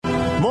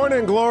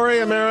Morning glory,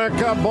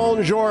 America.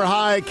 Bonjour,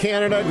 hi,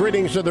 Canada.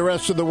 Greetings to the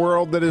rest of the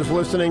world that is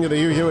listening to the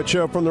Hugh Hewitt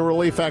Show from the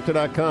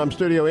ReliefFactor.com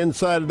studio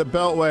inside of the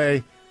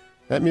Beltway.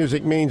 That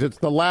music means it's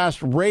the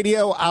last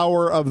radio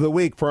hour of the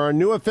week for our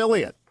new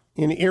affiliate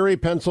in Erie,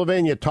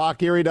 Pennsylvania.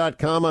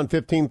 TalkErie.com on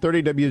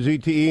 1530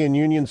 WZTE in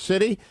Union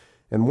City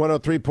and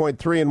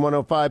 103.3 and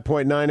 105.9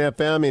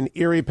 FM in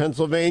Erie,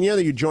 Pennsylvania.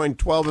 You joined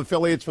 12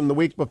 affiliates from the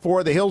week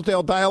before. The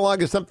Hillsdale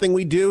Dialogue is something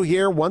we do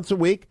here once a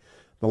week.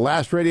 The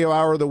last radio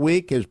hour of the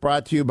week is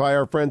brought to you by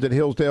our friends at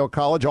Hillsdale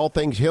College. All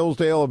things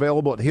Hillsdale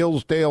available at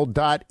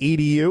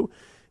hillsdale.edu,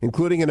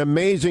 including an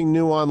amazing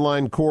new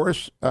online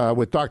course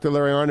with Dr.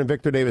 Larry Arnn and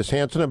Victor Davis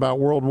Hanson about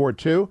World War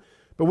II.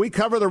 But we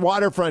cover the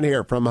waterfront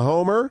here from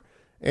Homer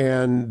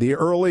and the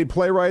early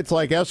playwrights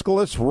like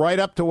Aeschylus right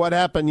up to what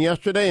happened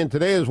yesterday. And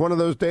today is one of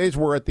those days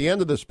we're at the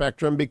end of the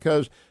spectrum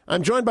because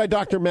I'm joined by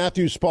Dr.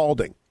 Matthew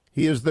Spalding.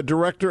 He is the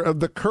director of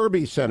the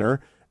Kirby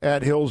Center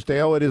at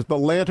Hillsdale. It is the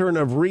lantern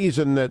of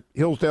reason that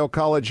Hillsdale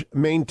College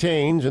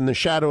maintains in the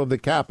shadow of the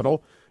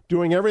Capitol,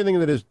 doing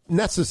everything that is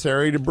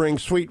necessary to bring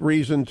sweet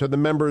reason to the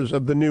members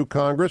of the new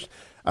Congress.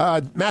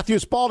 Matthew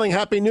Spalding,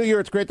 Happy New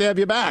Year. It's great to have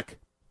you back.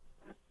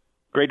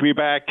 Great to be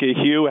back,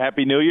 Hugh.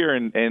 Happy New Year.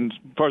 And as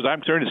far as I'm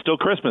concerned, it's still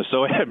Christmas,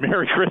 so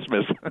Merry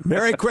Christmas.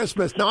 Merry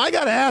Christmas. Now, I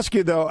got to ask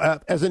you, though,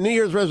 as a New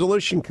Year's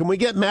resolution, can we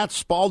get Matt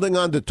Spalding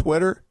onto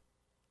Twitter?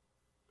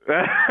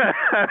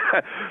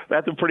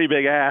 That's a pretty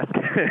big ask.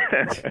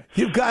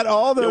 You've got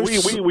all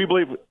those. We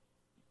believe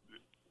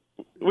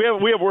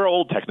we're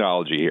old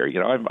technology here.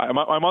 You know,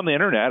 I'm on the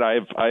internet. I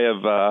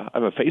have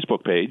a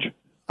Facebook page.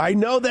 I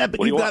know that,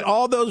 but you've got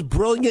all those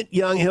brilliant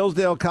young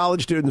Hillsdale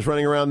College students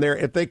running around there.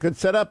 If they could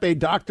set up a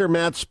Dr.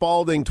 Matt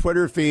Spalding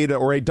Twitter feed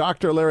or a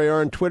Dr. Larry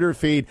Arnn Twitter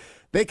feed,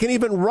 they can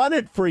even run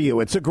it for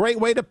you. It's a great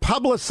way to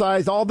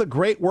publicize all the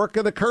great work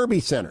of the Kirby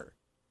Center.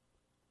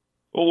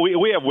 Well,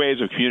 we have ways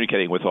of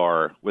communicating with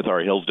our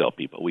Hillsdale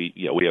people. We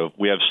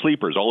have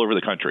sleepers all over the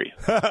country,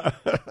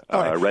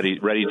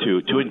 ready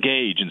to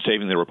engage in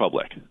saving the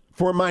Republic.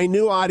 For my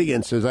new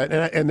audiences,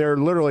 and there are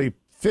literally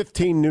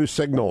 15 new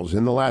signals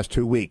in the last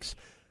 2 weeks.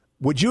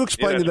 Would you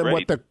explain to them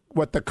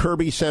what the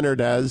Kirby Center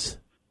does?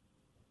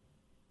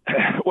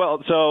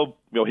 Well, so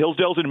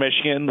Hillsdale's in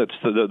Michigan. That's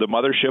the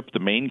mothership, the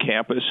main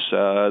campus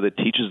that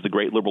teaches the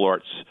great liberal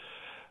arts.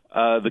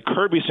 The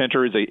Kirby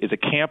Center is a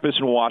campus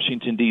in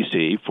Washington,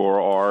 D.C.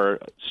 for our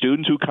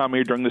students who come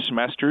here during the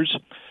semesters,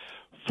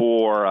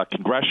 for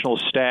congressional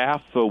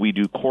staff. We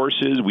do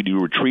courses. We do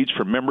retreats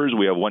for members.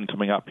 We have one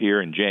coming up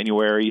here in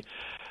January.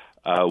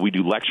 We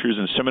do lectures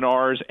and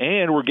seminars,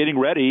 and we're getting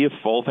ready, if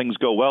all things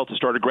go well, to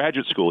start a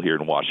graduate school here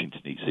in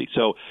Washington, D.C.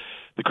 So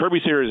the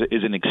Kirby Center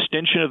is an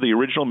extension of the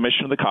original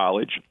mission of the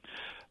college.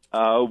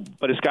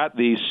 But it's got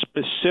the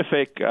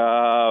specific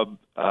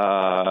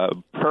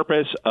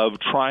purpose of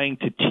trying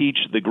to teach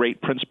the great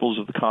principles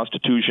of the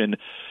Constitution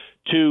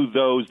to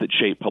those that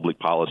shape public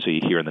policy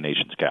here in the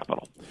nation's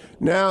capital.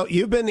 Now,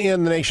 you've been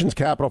in the nation's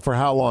capital for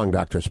how long,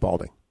 Dr.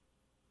 Spalding?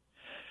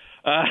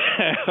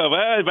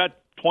 About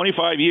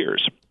 25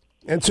 years.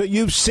 And so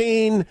you've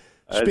seen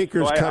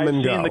speakers come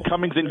and go. I've seen the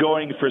comings and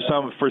going for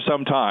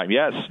some time.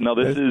 Yes. No,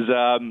 this is...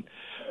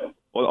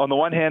 well, on the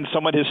one hand,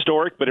 somewhat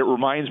historic, but it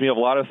reminds me of a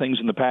lot of things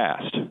in the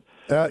past.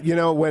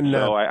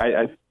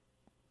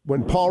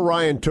 When Paul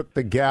Ryan took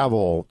the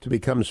gavel to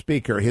become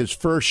Speaker, his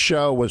first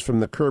show was from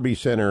the Kirby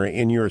Center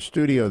in your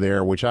studio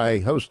there, which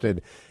I hosted.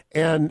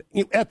 And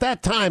at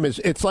that time,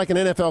 it's like an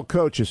NFL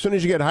coach. As soon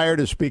as you get hired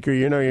as Speaker,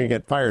 you know you're going to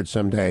get fired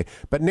someday.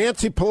 But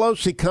Nancy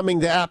Pelosi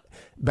coming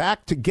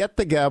back to get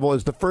the gavel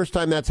is the first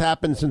time that's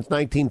happened since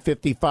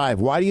 1955.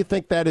 Why do you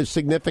think that is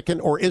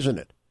significant, or isn't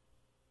it?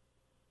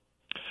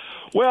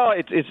 Well,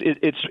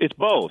 it's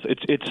both.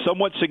 It's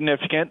somewhat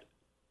significant,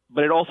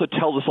 but it also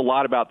tells us a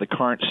lot about the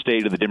current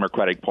state of the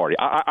Democratic Party.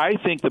 I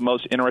think the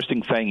most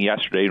interesting thing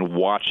yesterday in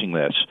watching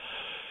this,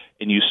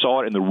 and you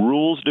saw it in the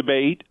rules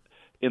debate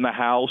in the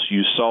House,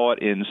 you saw it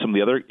in some of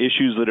the other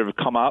issues that have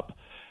come up,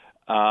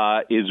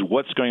 is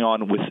what's going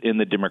on within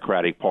the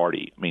Democratic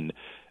Party. I mean,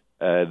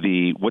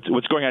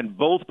 what's going on in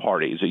both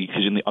parties.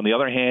 Because on the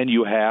other hand,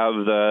 you have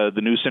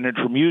the new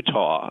senator from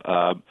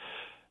Utah,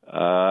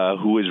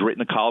 who has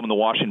written a column in the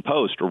Washington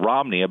Post, or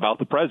Romney, about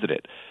the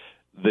president.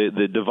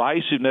 The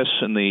divisiveness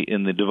and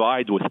the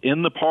divides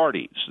within the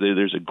parties.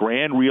 There's a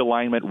grand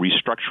realignment,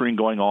 restructuring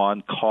going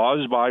on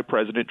caused by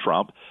President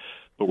Trump,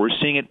 but we're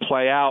seeing it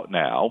play out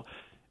now.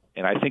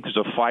 And I think there's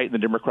a fight in the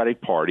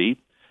Democratic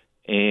Party.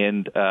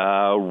 And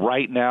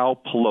right now,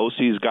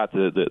 Pelosi's got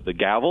the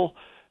gavel.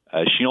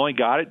 She only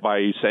got it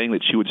by saying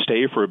that she would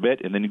stay for a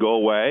bit and then go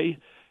away.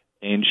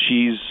 And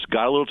she's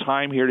got a little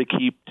time here to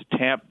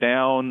tamp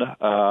down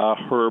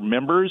her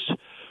members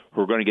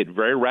who are going to get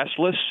very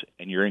restless,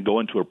 and you're going to go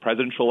into a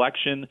presidential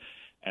election.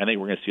 And I think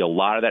we're going to see a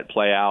lot of that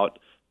play out,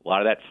 a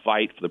lot of that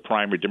fight for the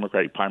primary,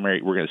 Democratic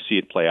primary. We're going to see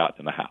it play out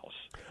in the House.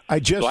 I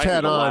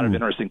had a lot of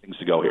interesting things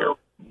to go here.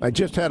 I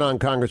just had on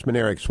Congressman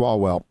Eric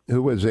Swalwell,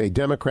 who was a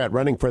Democrat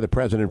running for the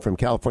president from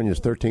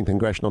California's 13th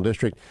Congressional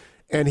District.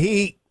 And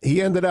he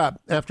ended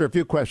up, after a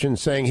few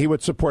questions, saying he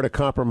would support a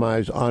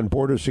compromise on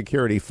border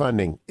security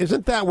funding.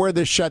 Isn't that where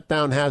this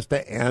shutdown has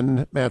to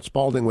end, Matt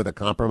Spalding, with a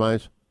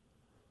compromise?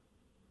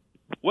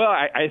 Well,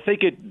 I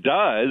think it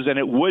does, and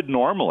it would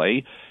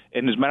normally.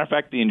 And as a matter of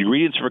fact, the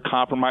ingredients for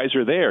compromise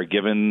are there,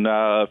 given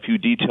a few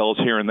details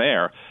here and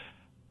there.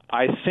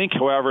 I think,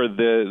 however,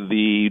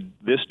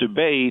 this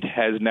debate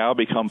has now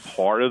become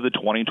part of the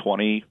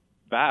 2020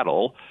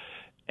 battle.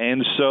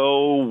 And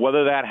so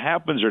whether that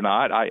happens or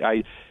not,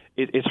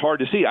 it's hard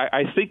to see.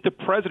 I think the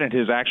president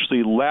has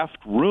actually left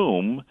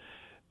room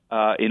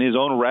in his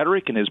own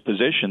rhetoric and his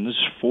positions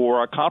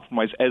for a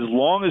compromise as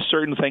long as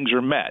certain things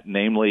are met,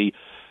 namely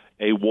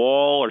a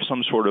wall or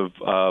some sort of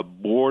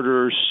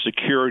border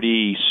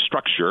security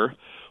structure,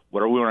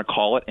 whatever we want to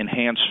call it,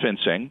 enhanced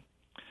fencing.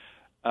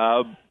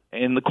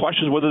 And the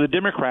question is whether the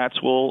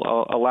Democrats will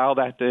allow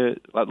that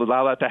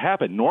to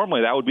happen.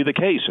 Normally, that would be the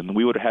case, and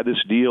we would have had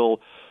this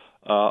deal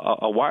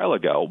a while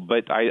ago.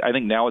 But I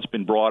think now it's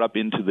been brought up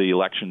into the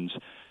elections,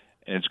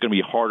 and it's going to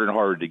be harder and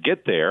harder to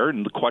get there.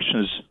 And the question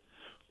is,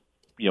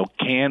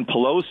 can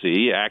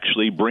Pelosi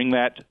actually bring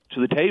that to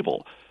the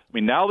table? I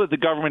mean, now that the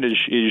government is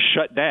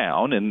shut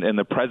down, and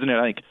the president,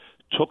 I think,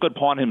 took it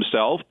upon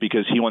himself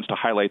because he wants to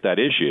highlight that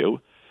issue.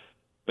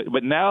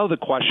 But now the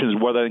question is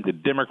whether I think the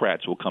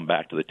Democrats will come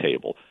back to the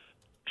table.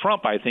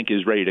 Trump, I think,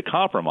 is ready to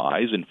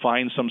compromise and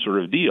find some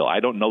sort of deal. I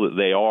don't know that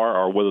they are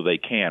or whether they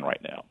can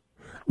right now.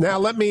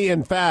 Now,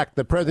 in fact,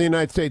 the President of the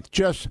United States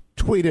just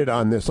tweeted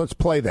on this. Let's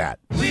play that.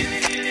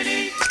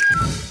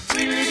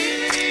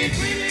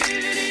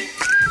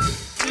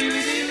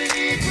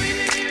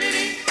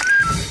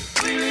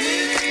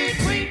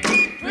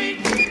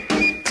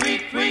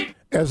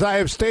 As I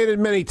have stated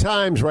many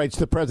times, writes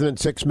the president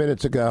 6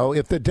 minutes ago,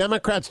 if the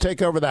Democrats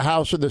take over the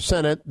House or the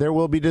Senate, there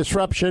will be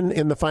disruption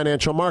in the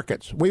financial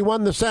markets. We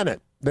won the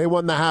Senate. They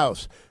won the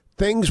House.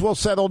 Things will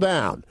settle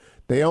down.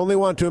 They only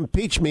want to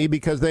impeach me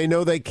because they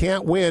know they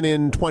can't win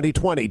in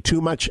 2020.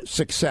 Too much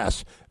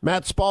success.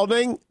 Matt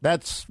Spalding,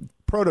 that's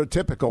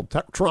prototypical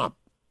Trump.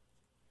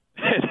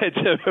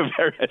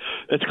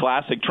 It's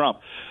classic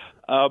Trump.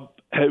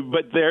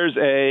 But there's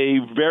a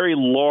very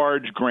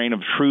large grain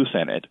of truth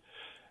in it.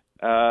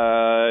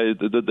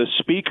 The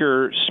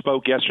speaker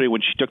spoke yesterday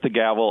when she took the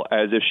gavel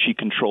as if she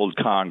controlled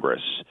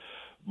Congress,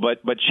 but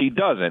she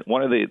doesn't.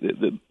 One of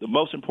the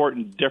most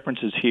important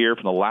differences here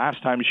from the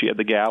last time she had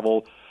the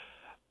gavel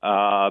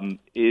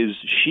is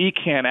she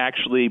can't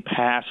actually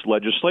pass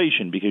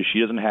legislation because she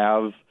doesn't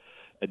have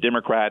a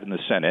Democrat in the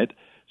Senate,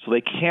 so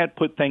they can't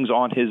put things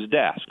on his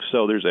desk.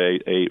 So there's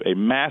a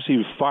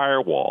massive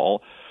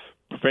firewall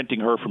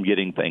preventing her from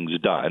getting things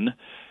done.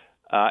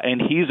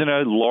 And he's in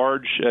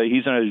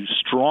a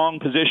strong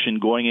position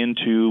going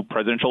into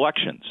presidential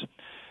elections.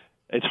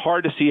 It's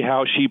hard to see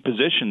how she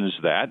positions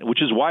that,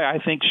 which is why I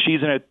think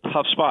she's in a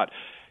tough spot.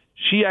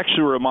 She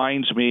actually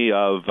reminds me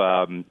of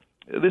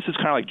this is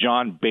kind of like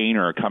John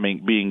Boehner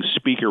being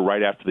speaker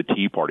right after the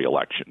Tea Party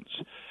elections.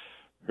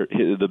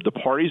 The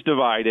party's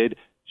divided.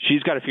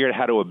 She's got to figure out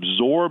how to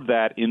absorb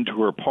that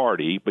into her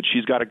party, but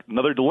she's got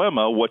another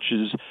dilemma, which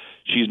is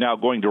she's now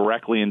going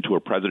directly into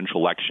a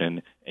presidential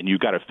election, and you've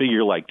got to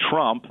figure like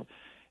Trump,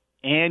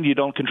 and you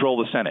don't control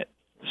the Senate.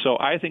 So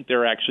I think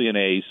they're actually in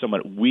a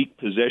somewhat weak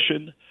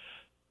position,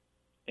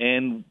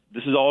 and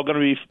this is all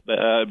going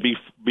to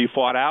be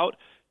fought out.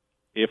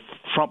 If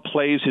Trump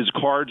plays his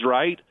cards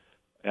right,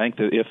 I think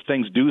that if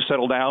things do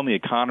settle down, the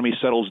economy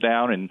settles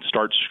down and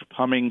starts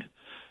humming,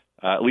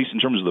 at least in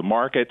terms of the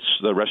markets,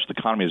 the rest of the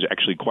economy is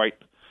actually quite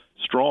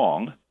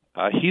strong.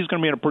 He's going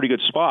to be in a pretty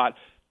good spot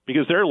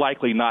because they're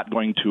likely not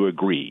going to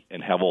agree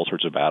and have all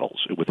sorts of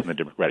battles within the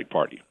Democratic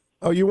Party.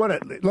 Oh, you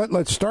want to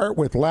let's start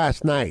with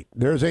last night.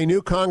 There's a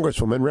new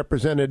Congresswoman,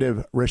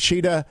 Representative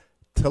Rashida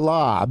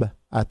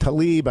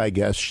Tlaib, I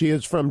guess. She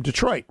is from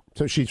Detroit,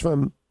 so she's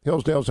from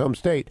Hillsdale's home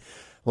state.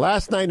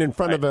 Last night, in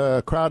front of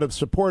a crowd of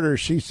supporters,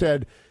 she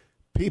said,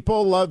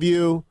 "People love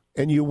you,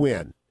 and you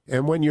win.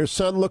 And when your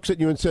son looks at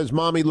you and says,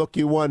 'Mommy, look,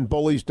 you won,'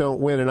 bullies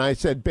don't win." And I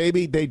said,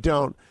 "Baby, they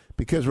don't,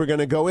 because we're going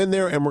to go in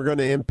there and we're going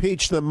to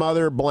impeach the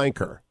mother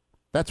blanker."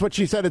 That's what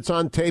she said. It's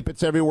on tape.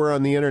 It's everywhere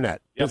on the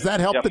internet. Yep. Does that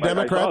help the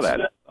Democrats? I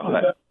saw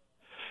that.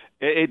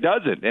 It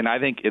doesn't, and I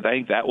think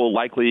that will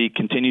likely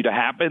continue to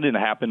happen and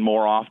happen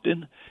more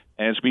often.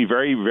 And it's going to be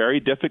very, very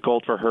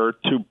difficult for her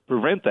to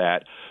prevent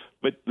that.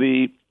 But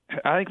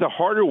I think the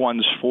harder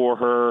ones for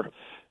her,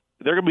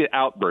 there are going to be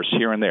outbursts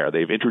here and there.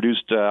 They've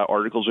introduced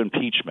articles of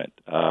impeachment.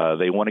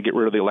 They want to get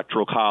rid of the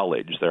Electoral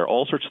College. There are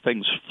all sorts of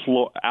things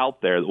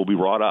out there that will be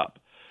brought up.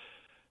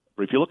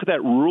 But if you look at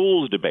that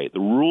rules debate, the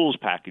rules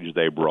package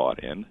they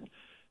brought in,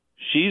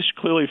 she's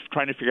clearly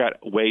trying to figure out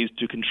ways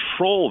to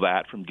control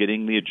that from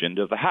getting the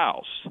agenda of the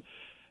House.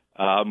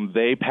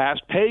 They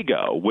passed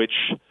PAYGO, which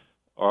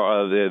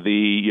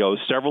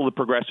several of the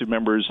progressive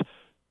members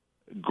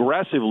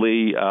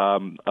aggressively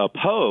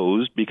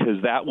opposed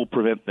because that will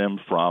prevent them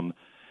from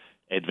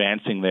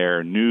advancing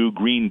their new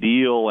Green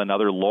Deal and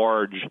other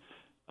large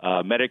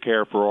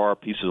Medicare for All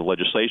pieces of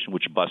legislation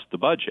which bust the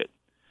budget.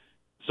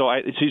 So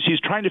she's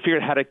trying to figure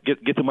out how to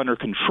get them under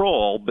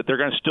control, but there are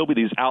going to still be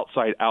these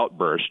outside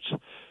outbursts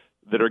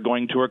that are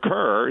going to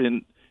occur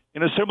in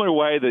a similar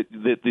way that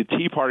the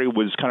Tea Party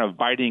was kind of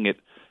biting at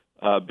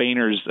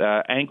Boehner's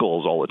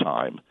ankles all the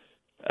time.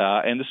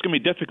 And this is going to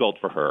be difficult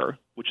for her,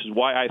 which is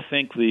why I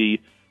think the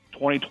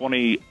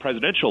 2020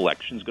 presidential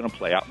election is going to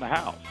play out in the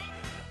House.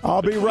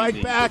 I'll be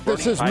right back.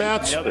 This is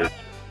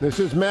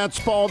Matt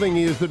Spalding.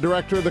 He is the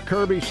director of the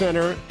Kirby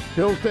Center,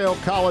 Hillsdale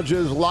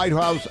College's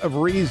Lighthouse of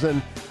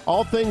Reason.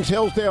 All things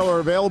Hillsdale are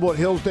available at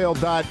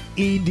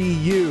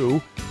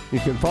hillsdale.edu. You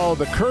can follow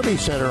the Kirby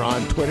Center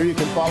on Twitter. You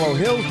can follow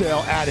Hillsdale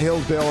at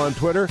Hillsdale on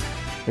Twitter.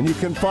 And you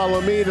can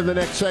follow me to the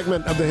next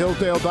segment of the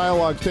Hillsdale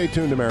Dialogue. Stay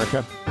tuned,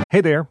 America.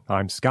 Hey there,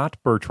 I'm Scott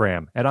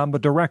Bertram, and I'm the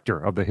director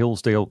of the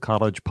Hillsdale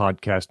College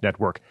Podcast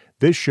Network.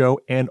 This show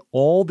and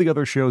all the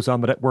other shows on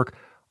the network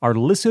are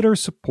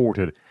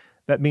listener-supported.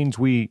 That means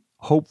we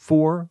hope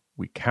for,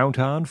 we count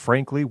on,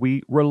 frankly,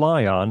 we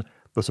rely on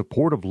the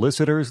support of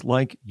listeners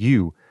like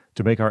you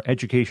to make our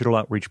educational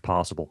outreach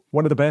possible.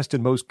 One of the best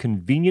and most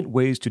convenient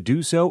ways to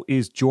do so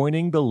is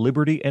joining the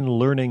Liberty and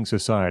Learning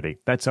Society.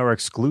 That's our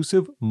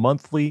exclusive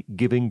monthly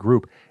giving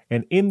group.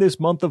 And in this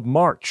month of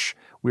March,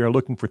 we are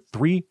looking for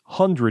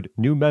 300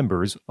 new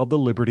members of the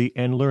Liberty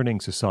and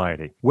Learning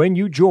Society. When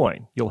you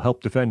join, you'll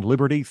help defend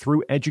liberty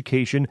through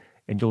education,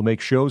 and you'll make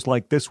shows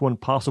like this one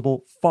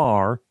possible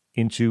far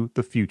into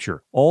the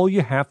future. All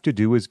you have to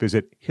do is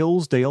visit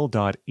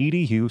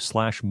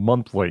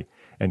hillsdale.edu/monthly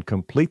and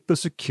complete the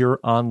secure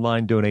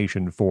online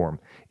donation form.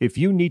 If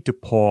you need to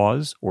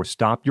pause or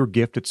stop your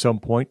gift at some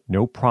point,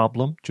 no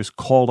problem. Just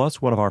call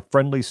us. One of our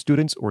friendly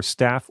students or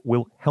staff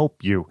will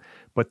help you.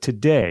 But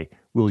today,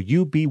 will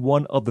you be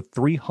one of the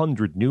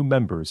 300 new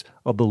members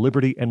of the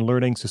Liberty and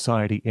Learning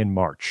Society in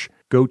March?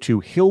 Go to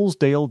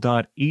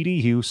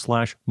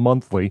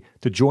hillsdale.edu/monthly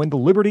to join the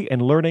Liberty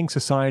and Learning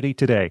Society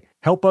today.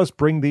 Help us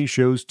bring these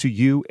shows to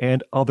you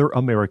and other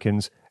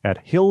Americans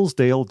at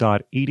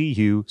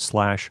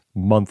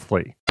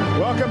hillsdale.edu/monthly.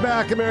 Welcome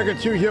back, America.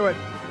 It's Hugh Hewitt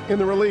in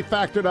the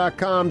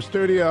ReliefFactor.com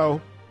studio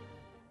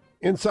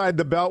inside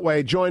the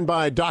Beltway, joined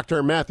by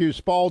Dr. Matthew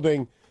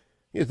Spalding.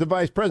 He is the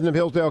vice president of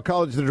Hillsdale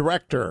College, the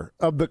director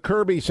of the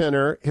Kirby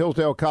Center,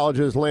 Hillsdale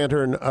College's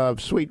Lantern of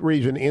Sweet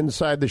Region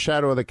inside the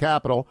shadow of the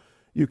Capitol.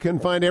 You can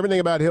find everything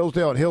about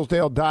Hillsdale at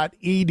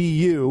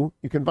hillsdale.edu.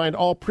 You can find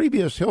all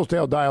previous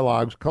Hillsdale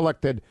dialogues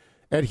collected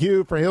at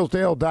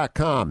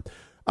hughforhillsdale.com.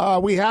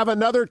 We have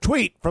another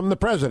tweet from the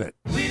president.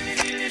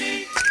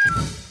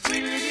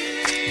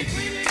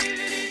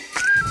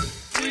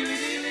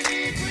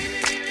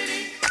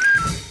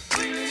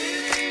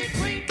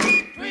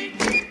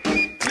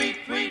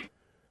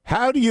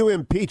 How do you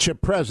impeach a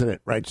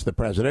president, writes the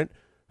president,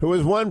 who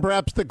has won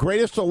perhaps the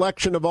greatest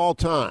election of all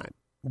time,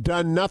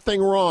 done nothing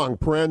wrong,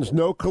 parens,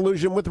 no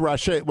collusion with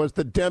Russia, it was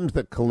the Dems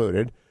that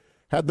colluded,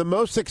 had the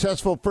most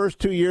successful first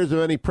 2 years of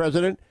any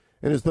president,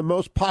 and is the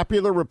most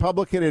popular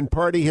Republican in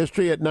party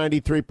history at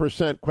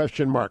 93%?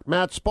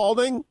 Matt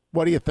Spalding,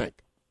 what do you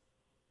think?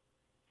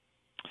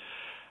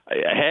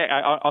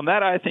 On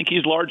that, I think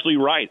he's largely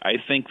right. I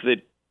think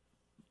that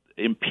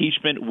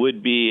impeachment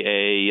would be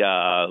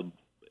a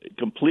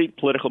complete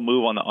political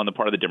move on the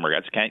part of the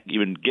Democrats. Can't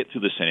even get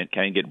through the Senate.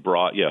 Can't get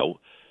brought.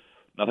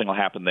 Nothing will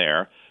happen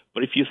there.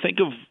 But if you think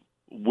of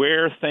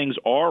where things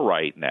are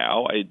right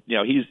now,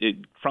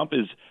 Trump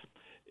is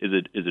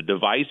a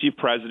divisive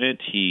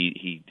president.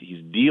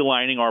 He's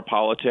de-aligning our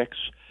politics.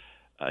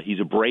 He's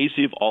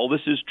abrasive. All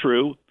this is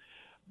true.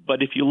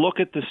 But if you look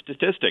at the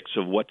statistics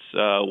of what's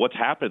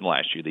happened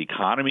last year, the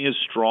economy is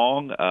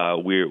strong.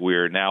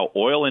 We're now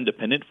oil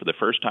independent for the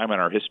first time in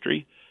our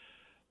history.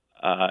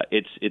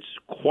 It's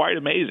quite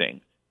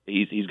amazing.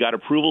 He's got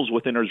approvals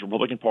within his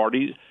Republican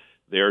Party.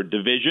 There are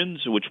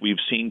divisions, which we've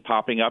seen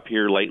popping up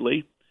here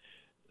lately.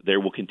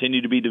 There will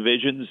continue to be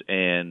divisions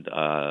and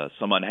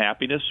some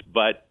unhappiness,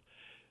 but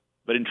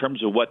in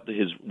terms of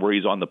where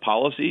he's on the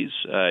policies,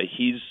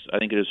 he's, I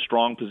think, in a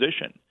strong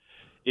position.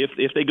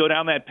 If they go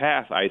down that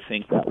path, I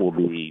think that will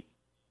be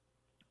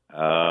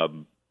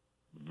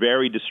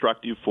very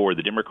destructive for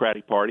the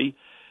Democratic Party.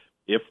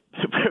 If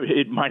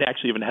it might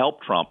actually even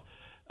help Trump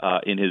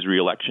in his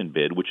reelection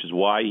bid, which is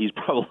why he's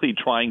probably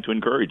trying to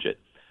encourage it.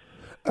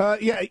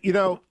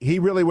 He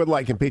really would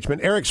like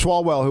impeachment. Eric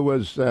Swalwell, who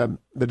was the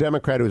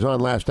Democrat who was on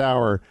last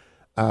hour,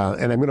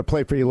 and I'm going to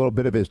play for you a little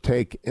bit of his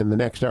take in the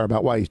next hour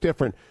about why he's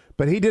different,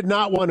 but he did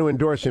not want to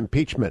endorse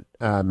impeachment,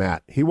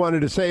 Matt. He wanted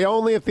to say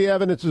only if the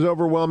evidence is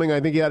overwhelming. I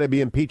think he ought to be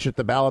impeached at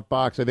the ballot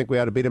box. I think we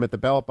ought to beat him at the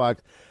ballot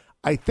box.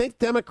 I think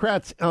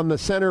Democrats on the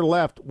center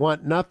left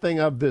want nothing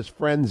of this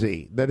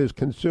frenzy that is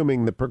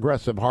consuming the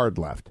progressive hard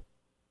left.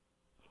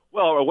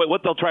 Well,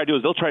 what they'll try to do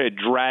is they'll try to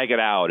drag it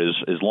out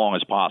as long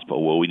as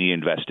possible. Well, we need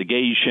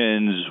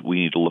investigations. We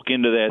need to look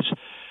into this. I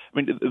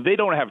mean, they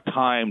don't have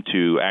time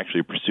to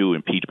actually pursue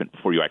impeachment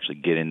before you actually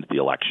get into the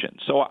election.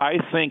 So I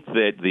think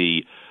that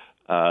the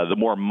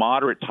more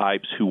moderate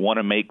types who want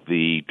to make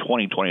the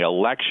 2020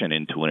 election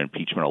into an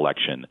impeachment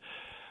election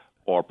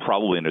are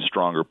probably in a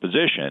stronger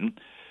position.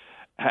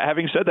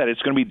 having said that,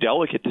 it's going to be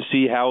delicate to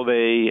see how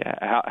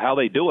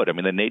they do it. I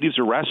mean, the natives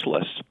are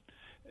restless,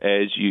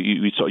 as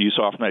you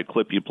saw from that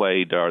clip you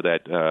played, or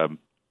that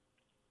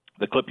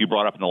the clip you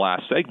brought up in the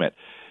last segment.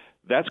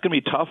 That's going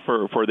to be tough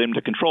for them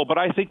to control, but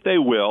I think they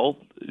will.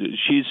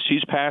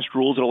 She's passed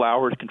rules that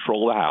allow her to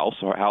control the House.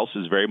 Our House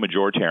is very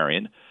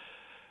majoritarian.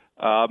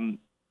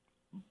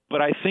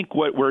 But I think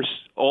what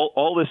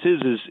all this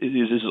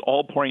is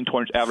all pointing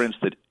towards evidence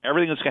that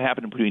everything that's going to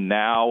happen between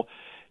now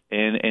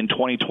and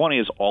 2020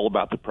 is all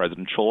about the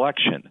presidential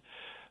election.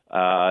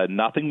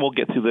 Nothing will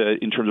get through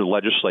in terms of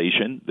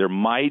legislation. There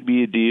might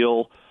be a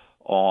deal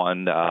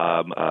on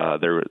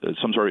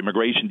some sort of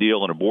immigration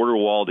deal and a border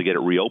wall to get it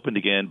reopened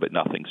again, but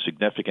nothing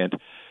significant.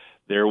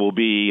 There will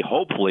be,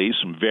 hopefully,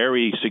 some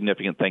very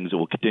significant things that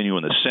will continue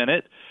in the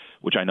Senate,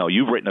 which I know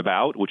you've written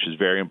about, which is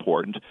very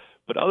important.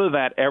 But other than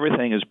that,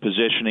 everything is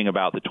positioning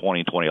about the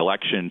 2020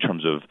 election in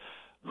terms of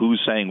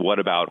who's saying what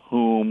about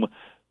whom.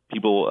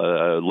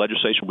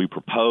 Legislation will be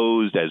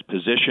proposed as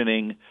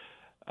positioning.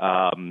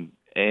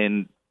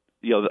 And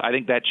I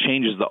think that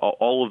changes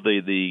all of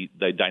the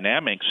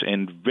dynamics.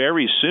 And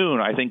very soon,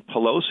 I think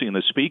Pelosi and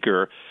the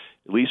Speaker,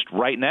 at least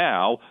right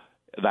now,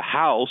 the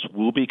House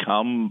will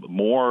become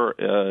more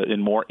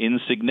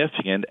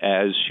insignificant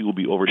as she will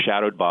be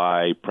overshadowed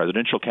by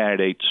presidential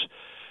candidates,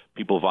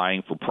 people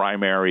vying for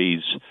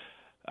primaries,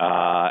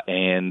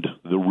 and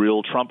the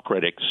real Trump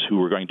critics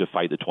who are going to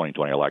fight the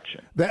 2020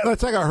 election.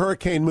 That's like a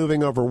hurricane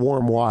moving over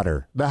warm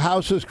water. The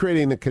House is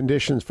creating the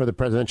conditions for the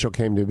presidential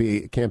campaign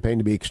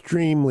to be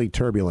extremely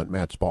turbulent,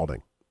 Matt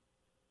Spalding.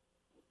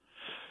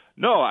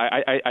 No,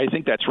 I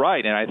think that's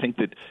right, and I think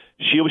that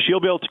she'll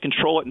be able to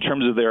control it in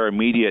terms of their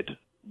immediate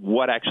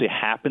what actually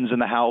happens in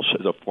the House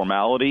as a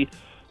formality,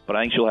 but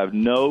I think she'll have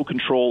no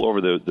control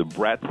over the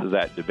breadth of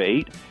that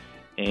debate.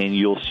 And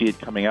you'll see it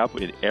coming up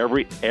in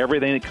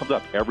everything that comes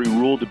up. Every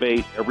rule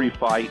debate, every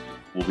fight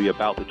will be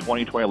about the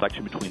 2020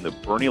 election between the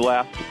Bernie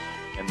left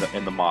and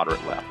the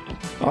moderate left.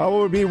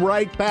 We'll be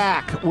right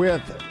back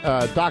with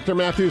Dr.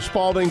 Matthew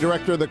Spalding,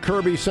 director of the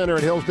Kirby Center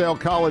at Hillsdale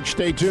College.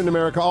 Stay tuned,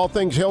 America. All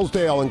things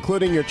Hillsdale,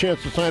 including your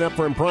chance to sign up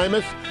for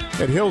Imprimis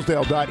at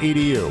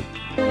hillsdale.edu.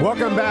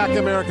 Welcome back,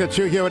 America. It's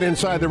Hugh Hewitt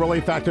inside the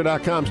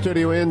ReliefFactor.com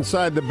studio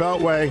inside the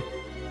Beltway.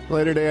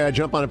 Later today, I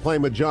jump on a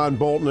plane with John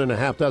Bolton and a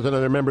half dozen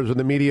other members of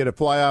the media to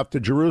fly off to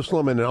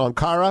Jerusalem and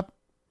Ankara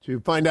to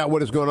find out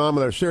what is going on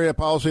with our Syria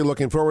policy.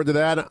 Looking forward to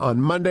that.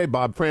 On Monday,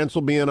 Bob France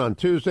will be in on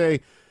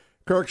Tuesday.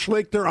 Kirk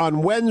Schlichter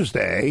on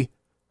Wednesday.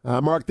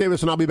 Mark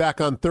Davis and I'll be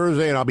back on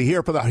Thursday, and I'll be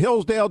here for the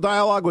Hillsdale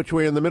Dialogue, which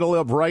we're in the middle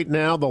of right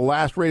now, the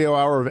last radio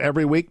hour of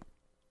every week.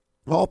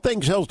 All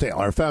things Hillsdale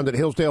are found at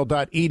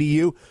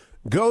hillsdale.edu.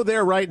 Go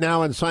there right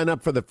now and sign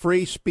up for the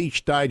free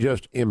Speech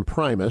Digest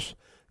Imprimis.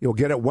 You'll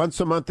get it once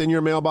a month in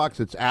your mailbox.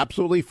 It's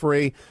absolutely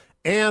free.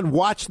 And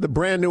watch the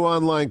brand new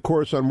online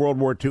course on World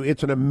War II.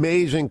 It's an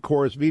amazing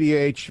course.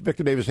 VDH,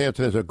 Victor Davis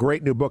Hanson, has a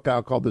great new book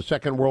out called The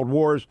Second World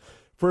Wars.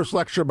 First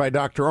lecture by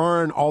Dr.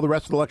 Arnn, all the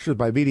rest of the lectures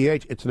by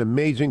VDH. It's an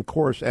amazing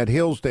course at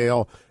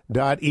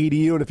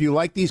hillsdale.edu. And if you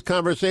like these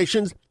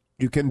conversations,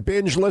 you can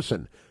binge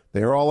listen.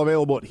 They are all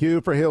available at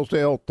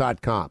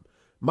hughforhillsdale.com.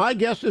 My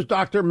guest is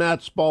Dr.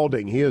 Matt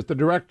Spalding. He is the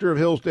director of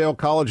Hillsdale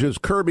College's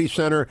Kirby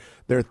Center,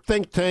 their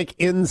think tank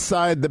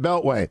inside the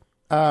Beltway.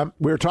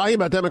 We're talking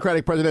about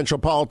Democratic presidential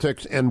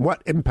politics and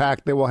what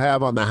impact they will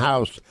have on the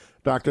House,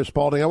 Dr.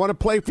 Spalding. I want to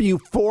play for you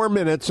 4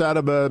 minutes out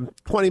of a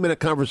 20-minute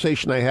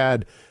conversation I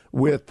had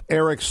with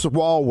Eric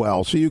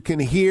Swalwell so you can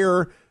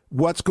hear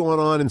what's going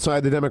on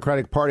inside the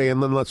Democratic Party,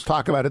 and then let's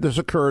talk about it. This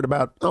occurred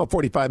about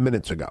 45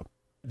 minutes ago.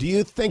 Do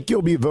you think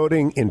you'll be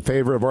voting in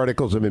favor of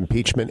articles of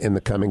impeachment in the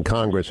coming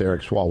Congress,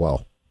 Eric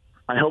Swalwell?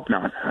 I hope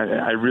not.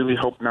 I really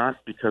hope not,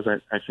 because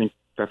I think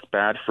that's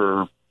bad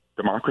for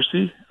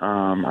democracy.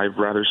 I'd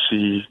rather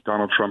see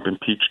Donald Trump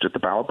impeached at the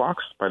ballot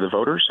box by the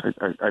voters.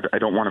 I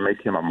don't want to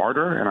make him a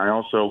martyr, and I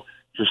also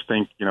just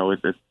think,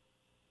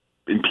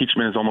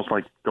 impeachment is almost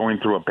like going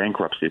through a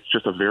bankruptcy. It's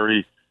just a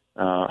very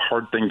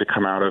hard thing to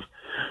come out of.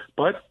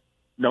 But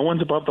no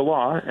one's above the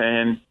law,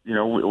 and,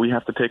 we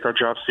have to take our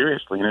job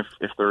seriously. And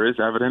if there is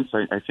evidence,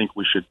 I think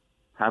we should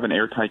have an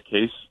airtight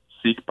case,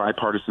 seek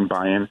bipartisan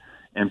buy-in,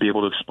 and be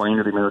able to explain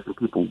to the American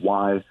people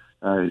why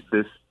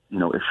this,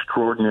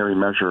 extraordinary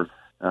measure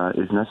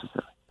is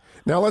necessary.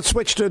 Now, let's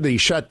switch to the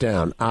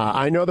shutdown.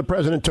 I know the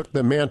president took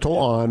the mantle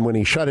on when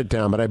he shut it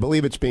down, but I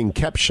believe it's being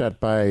kept shut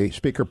by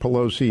Speaker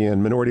Pelosi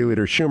and Minority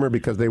Leader Schumer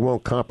because they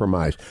won't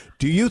compromise.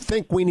 Do you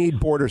think we need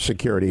border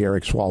security,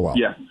 Eric Swalwell?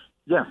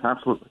 Yes,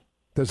 absolutely.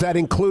 Does that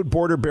include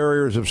border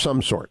barriers of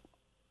some sort?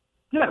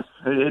 Yes,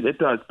 it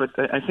does. But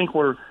I think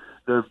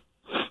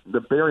the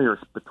barriers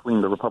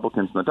between the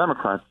Republicans and the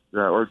Democrats,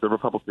 or the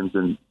Republicans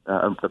and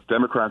the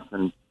Democrats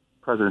and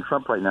President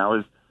Trump right now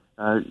is,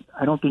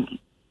 I don't think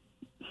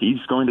he's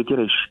going to get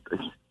a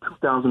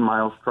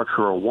 2,000-mile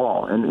structural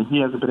wall, and he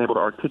hasn't been able to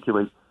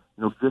articulate,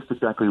 just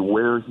exactly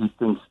where he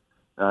thinks,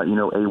 a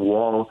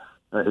wall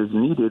is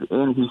needed,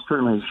 and he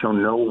certainly has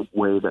shown no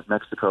way that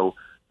Mexico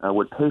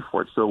would pay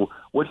for it. So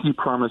what he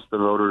promised the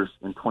voters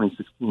in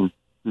 2016,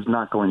 he's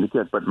not going to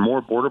get. But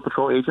more Border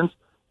Patrol agents,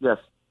 yes,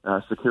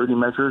 security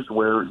measures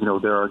where,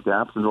 there are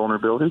gaps and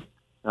vulnerabilities,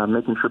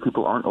 making sure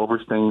people aren't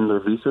overstaying their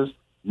visas,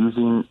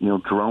 using,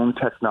 drone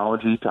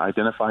technology to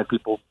identify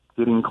people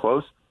getting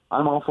close.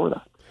 I'm all for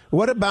that.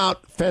 What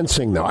about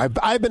fencing, though?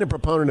 I've been a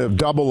proponent of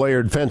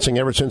double-layered fencing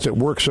ever since it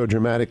worked so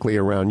dramatically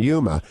around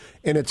Yuma.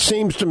 And it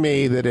seems to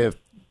me that if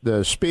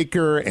the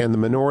Speaker and the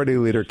Minority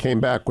Leader came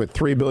back with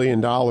 $3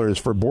 billion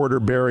for border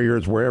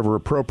barriers wherever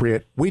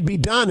appropriate, we'd be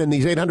done, and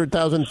these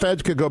 800,000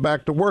 feds could go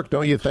back to work,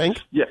 don't you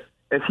think? Yes.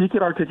 If he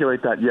could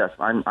articulate that, yes,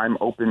 I'm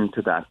open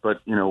to that.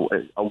 But,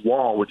 a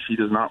wall, which he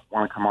does not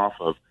want to come off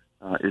of,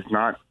 is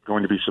not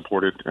going to be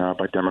supported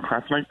by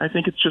Democrats. And I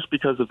think it's just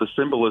because of the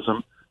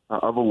symbolism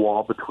of a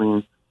wall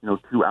between,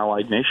 two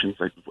allied nations.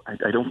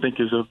 I don't think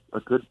is a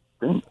good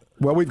thing.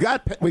 Well, we've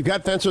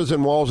got fences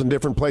and walls in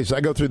different places.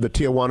 I go through the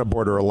Tijuana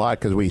border a lot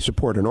because we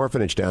support an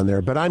orphanage down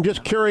there. But I'm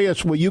just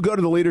curious, will you go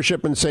to the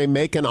leadership and say,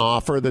 make an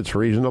offer that's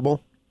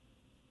reasonable?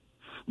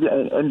 Yeah,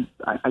 and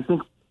I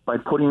think by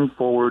putting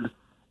forward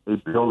a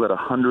bill that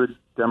 100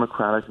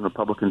 Democratic and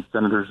Republican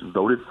senators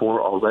voted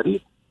for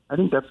already, I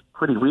think that's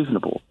pretty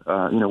reasonable.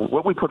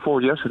 What we put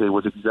forward yesterday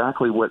was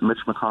exactly what Mitch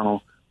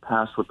McConnell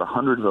passed with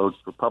 100 votes,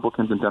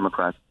 Republicans and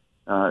Democrats.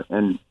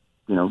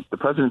 The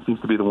president seems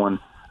to be the one,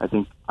 I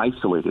think,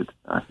 isolated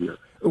here.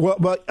 Well,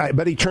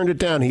 but he turned it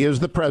down. He is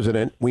the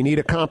president. We need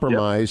a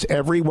compromise. Yep.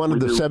 Every one of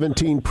the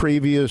 17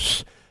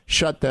 previous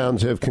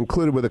shutdowns have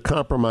concluded with a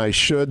compromise.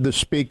 Should the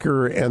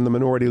Speaker and the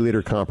Minority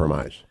Leader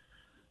compromise?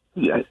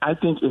 Yeah, I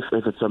think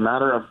if it's a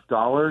matter of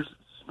dollars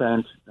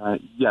spent,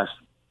 yes,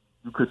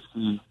 you could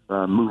see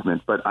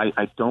movement. But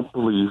I don't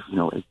believe,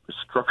 a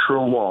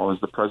structural wall, as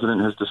the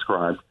president has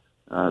described,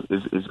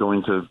 is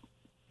going to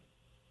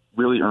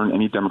really earn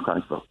any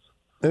Democratic votes.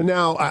 And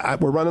now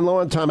we're running low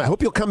on time. I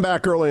hope you'll come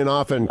back early and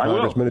often,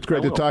 Congressman. It's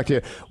great to talk to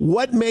you.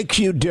 What makes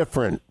you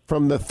different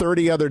from the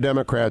 30 other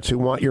Democrats who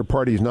want your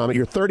party's nominee?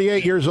 You're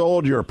 38 years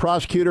old. You're a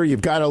prosecutor.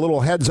 You've got a little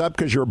heads up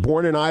because you're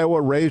born in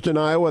Iowa, raised in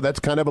Iowa. That's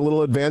kind of a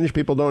little advantage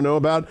people don't know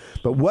about.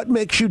 But what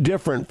makes you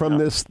different from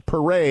this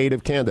parade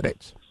of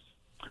candidates?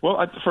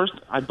 Well, first,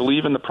 I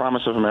believe in the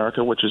promise of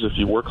America, which is if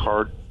you work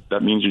hard,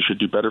 that means you should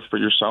do better for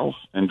yourself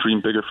and dream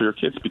bigger for your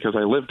kids, because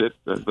I lived it,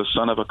 the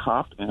son of a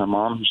cop and a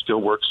mom who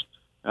still works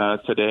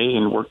today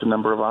and worked a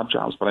number of odd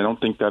jobs. But I don't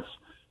think that's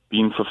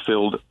being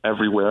fulfilled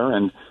everywhere.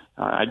 And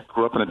I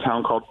grew up in a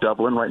town called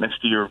Dublin, right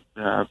next to your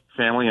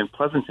family in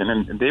Pleasanton,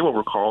 and they will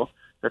recall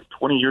that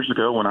 20 years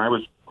ago when I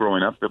was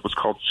growing up, it was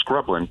called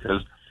Scrubland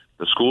because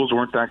the schools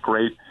weren't that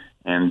great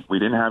and we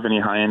didn't have any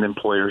high-end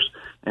employers.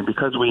 And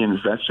because we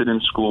invested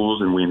in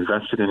schools and we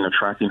invested in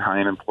attracting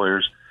high-end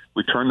employers,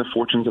 we turned the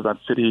fortunes of that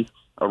city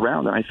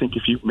around. And I think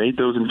if you made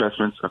those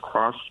investments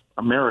across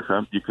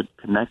America, you could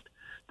connect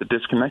the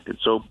disconnected.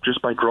 So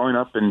just by growing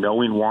up and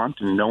knowing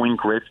want and knowing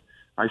grit,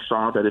 I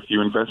saw that if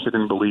you invested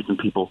and believed in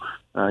people,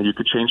 you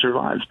could change their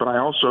lives. But I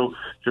also,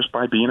 just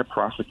by being a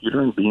prosecutor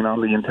and being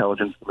on the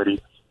Intelligence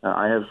Committee,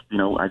 I have,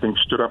 I think,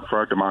 stood up for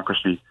our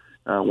democracy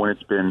when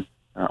it's been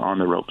on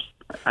the ropes.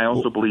 I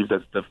also believe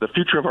that the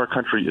future of our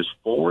country is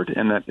forward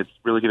and that it's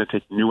really going to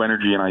take new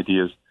energy and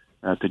ideas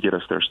to get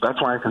us there. So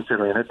that's why I'm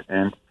considering it.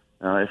 And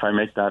if I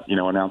make that,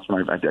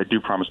 announcement, I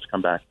do promise to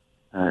come back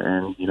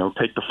and,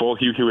 take the full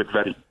Hugh Hewitt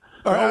vetting.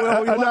 All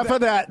right, enough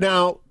of that.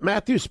 Now,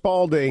 Matthew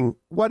Spalding,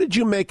 what did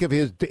you make of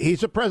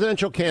he's a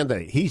presidential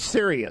candidate. He's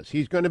serious.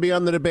 He's going to be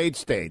on the debate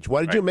stage.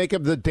 What did you make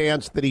of the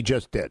dance that he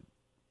just did?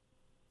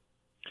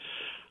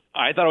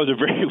 I thought it was a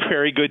very,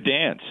 very good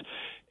dance.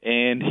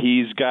 And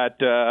he's got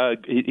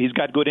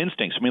good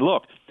instincts. I mean,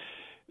 look,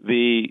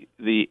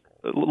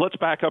 let's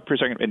back up for a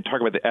second and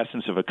talk about the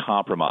essence of a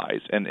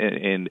compromise.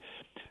 And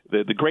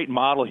the great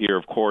model here,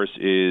 of course,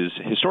 is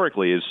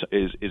historically is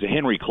a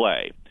Henry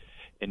Clay.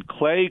 And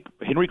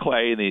Henry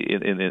Clay in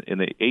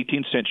the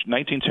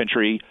 19th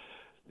century,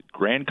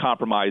 grand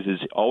compromises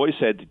always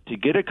said to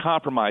get a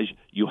compromise,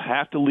 you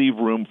have to leave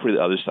room for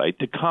the other side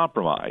to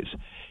compromise.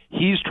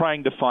 He's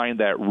trying to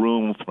find that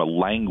room from a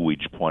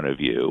language point of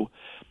view.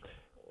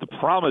 The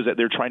problem is that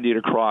they're trying to get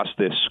across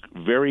this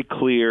very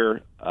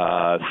clear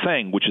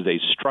thing, which is a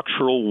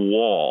structural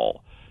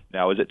wall.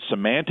 Now, is it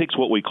semantics,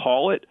 what we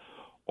call it,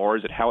 or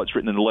is it how it's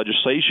written in the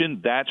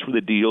legislation? That's where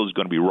the deal is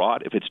going to be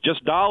wrought. If it's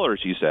just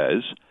dollars, he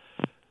says,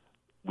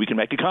 we can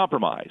make a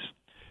compromise.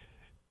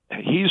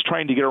 He's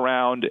trying to get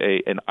around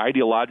an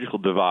ideological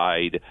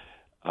divide,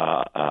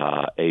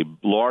 a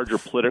larger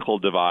political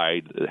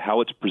divide, how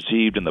it's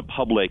perceived in the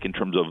public in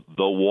terms of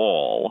the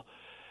wall,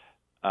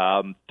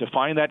 to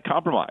find that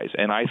compromise.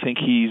 And I think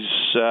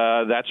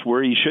that's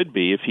where he should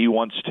be if he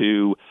wants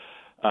to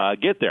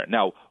get there.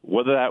 Now,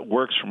 whether that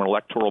works from an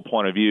electoral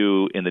point of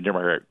view in the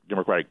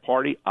Democratic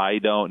Party, I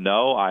don't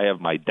know. I have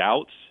my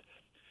doubts.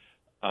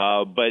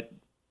 But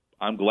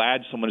I'm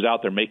glad someone's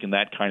out there making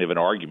that kind of an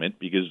argument,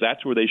 because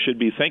that's where they should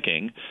be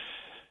thinking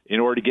in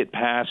order to get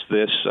past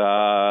this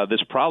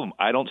problem.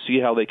 I don't see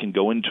how they can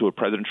go into a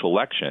presidential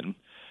election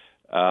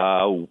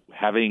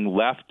having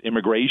left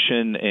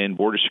immigration and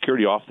border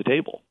security off the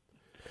table.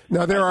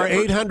 Now, there are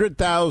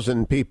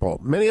 800,000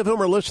 people, many of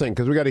whom are listening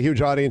because we got a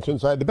huge audience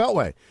inside the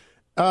Beltway,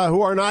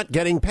 who are not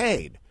getting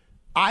paid.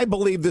 I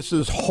believe this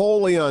is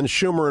wholly on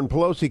Schumer and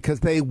Pelosi because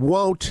they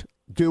won't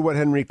do what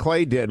Henry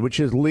Clay did, which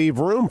is leave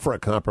room for a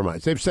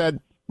compromise. They've said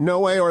no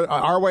way or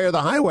our way or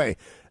the highway.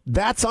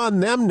 That's on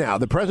them now.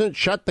 The president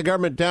shut the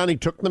government down. He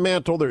took the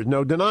mantle. There's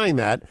no denying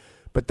that.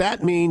 But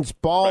that means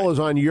ball is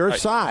on your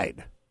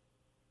side.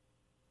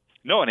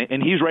 No,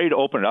 and he's ready to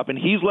open it up, and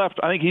I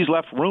think he's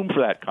left room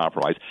for that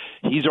compromise.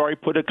 He's already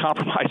put a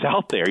compromise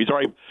out there. He's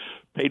already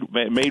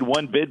made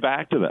one bid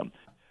back to them.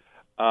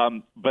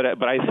 But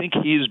I think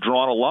he's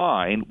drawn a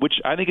line, which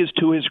I think is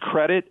to his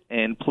credit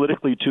and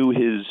politically to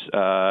his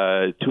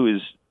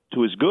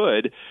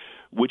good,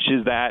 which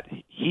is that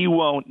he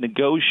won't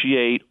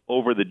negotiate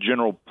over the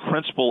general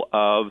principle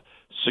of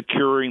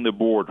securing the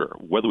border,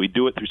 whether we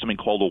do it through something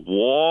called a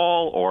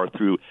wall or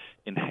through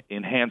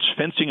enhanced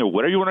fencing or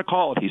whatever you want to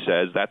call it. He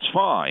says that's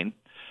fine,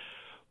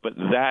 but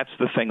that's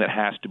the thing that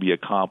has to be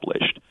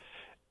accomplished.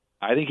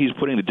 I think he's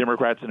putting the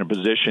Democrats in a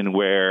position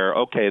where,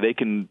 okay, they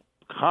can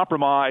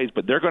compromise,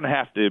 but they're going to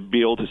have to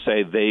be able to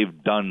say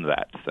they've done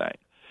that thing.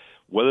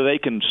 Whether they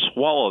can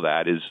swallow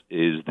that is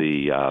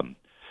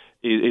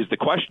the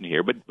question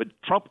here. But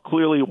Trump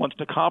clearly wants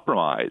to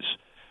compromise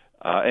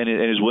and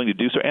is willing to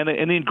do so. And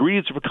the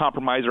ingredients of a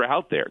compromise are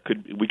out there.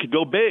 We could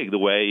go big the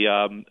way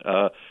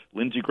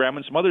Lindsey Graham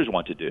and some others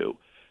want to do.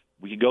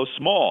 We could go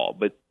small,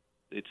 but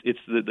it's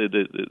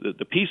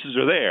the pieces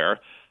are there.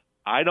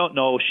 I don't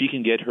know if she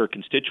can get her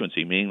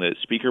constituency, meaning the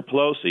Speaker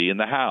Pelosi in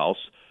the House,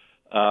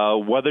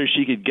 whether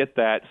she could get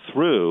that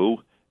through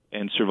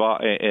and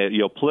survive,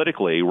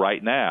 politically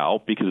right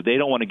now, because they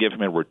don't want to give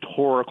him a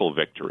rhetorical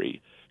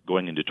victory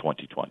going into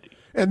 2020.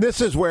 And this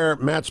is where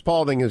Matt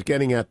Spalding is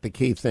getting at the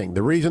key thing.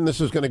 The reason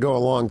this is going to go a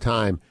long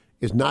time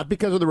is not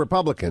because of the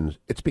Republicans.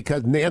 It's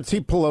because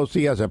Nancy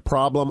Pelosi has a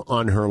problem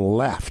on her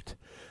left.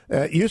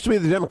 It used to be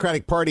the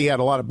Democratic Party had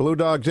a lot of blue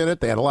dogs in it.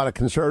 They had a lot of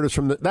conservatives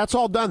that's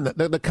all done.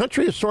 The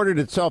country has sorted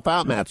itself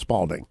out, Matt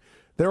Spalding.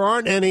 There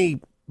aren't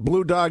any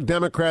blue dog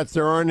Democrats.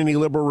 There aren't any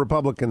liberal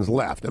Republicans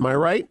left. Am I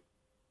right?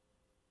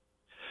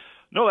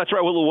 No, that's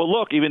right. Well,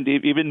 look,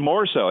 even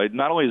more so.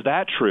 Not only is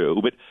that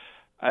true, but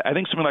I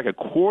think something like a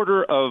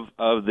quarter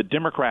of the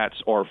Democrats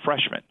are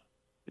freshmen.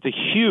 It's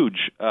a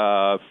huge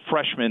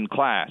freshman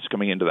class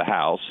coming into the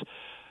House.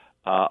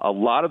 A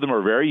lot of them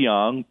are very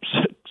young.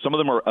 Some of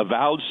them are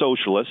avowed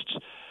socialists.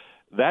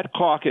 That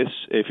caucus,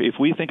 if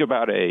we think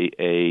about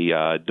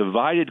a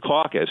divided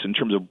caucus in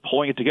terms of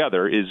pulling it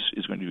together, is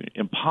going to be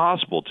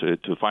impossible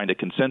to find a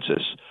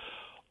consensus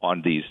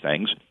on these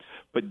things.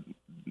 But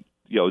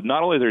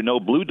not only are there no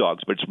blue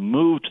dogs, but it's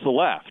moved to the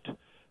left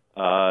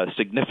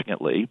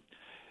significantly.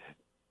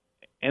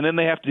 And then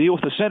they have to deal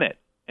with the Senate,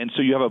 and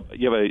so you have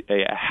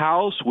a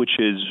House which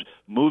has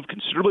moved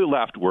considerably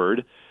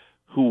leftward,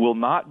 who will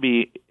not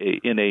be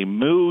in a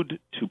mood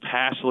to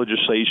pass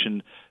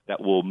legislation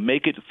that will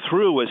make it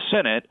through a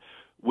Senate,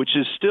 which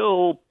is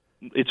still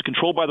it's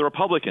controlled by the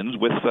Republicans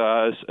with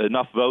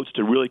enough votes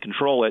to really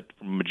control it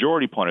from a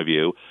majority point of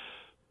view.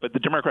 But the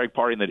Democratic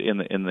Party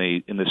in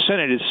the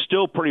Senate is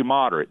still pretty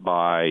moderate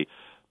by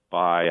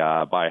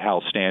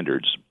House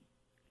standards.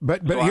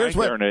 But so here's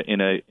what they're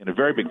in a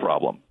very big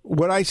problem.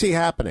 What I see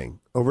happening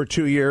over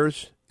 2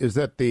 years is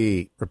that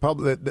the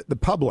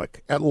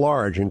public at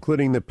large,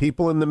 including the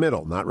people in the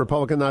middle, not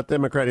Republican, not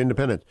Democrat,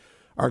 independent,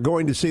 are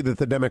going to see that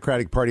the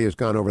Democratic Party has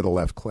gone over the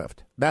left cliff.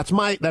 That's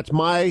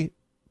my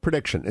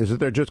prediction, is that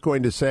they're just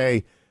going to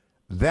say,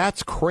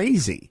 that's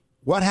crazy.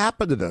 What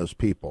happened to those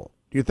people?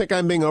 Do you think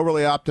I'm being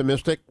overly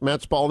optimistic,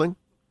 Matt Spalding?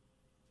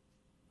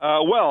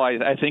 Well,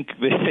 I think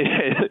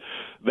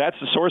that's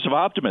the source of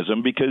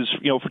optimism because,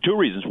 for two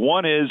reasons.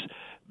 One is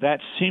that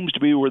seems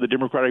to be where the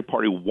Democratic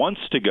Party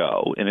wants to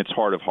go in its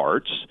heart of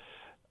hearts.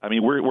 I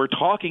mean, we're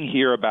talking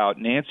here about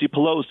Nancy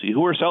Pelosi,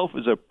 who herself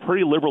is a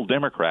pretty liberal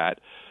Democrat.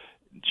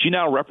 She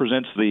now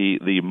represents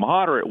the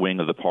moderate wing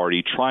of the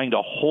party, trying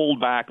to hold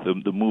back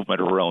the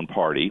movement of her own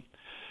party.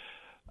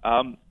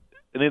 And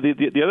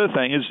the other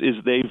thing is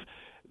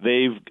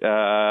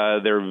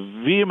they're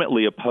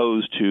vehemently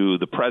opposed to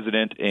the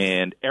president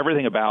and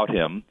everything about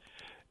him.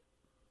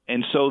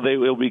 And so it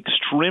will be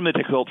extremely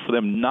difficult for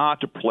them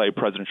not to play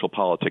presidential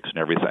politics and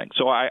everything.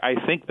 So I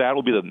think that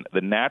will be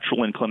the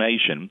natural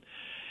inclination.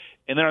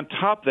 And then on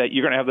top of that,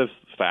 you're going to have the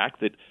fact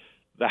that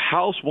the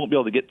House won't be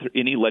able to get through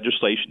any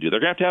legislation.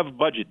 They're going to have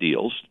budget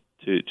deals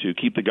to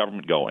keep the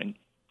government going.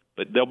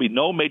 But there'll be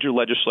no major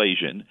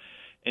legislation.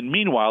 And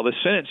meanwhile, the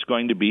Senate's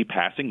going to be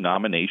passing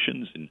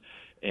nominations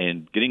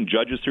and getting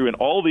judges through and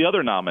all the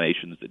other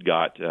nominations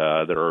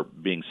that are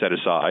being set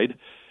aside.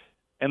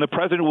 And the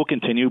president will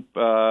continue with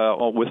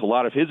a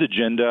lot of his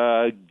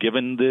agenda,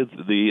 given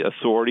the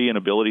authority and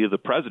ability of the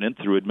president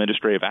through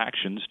administrative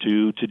actions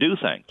to do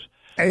things.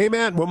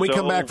 Amen. When we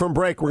come back from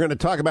break, we're going to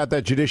talk about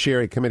that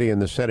Judiciary Committee in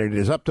the Senate. It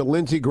is up to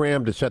Lindsey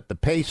Graham to set the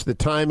pace, the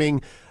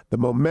timing, the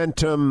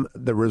momentum,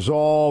 the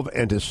resolve,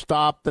 and to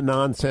stop the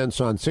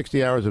nonsense on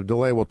 60 hours of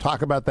delay. We'll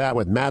talk about that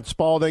with Matt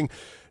Spalding,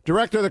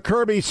 director of the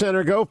Kirby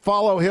Center. Go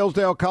follow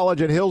Hillsdale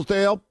College at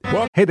Hillsdale.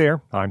 Hey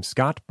there, I'm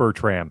Scott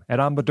Bertram, and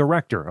I'm the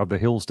director of the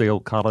Hillsdale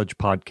College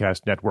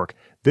Podcast Network.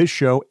 This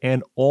show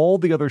and all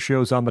the other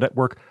shows on the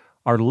network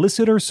are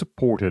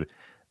listener-supported.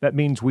 That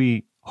means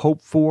we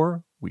hope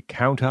for, we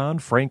count on,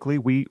 frankly,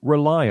 we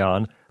rely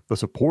on the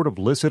support of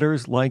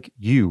listeners like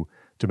you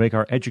to make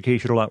our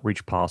educational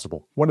outreach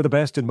possible. One of the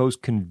best and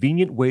most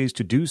convenient ways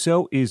to do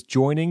so is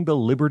joining the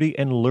Liberty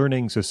and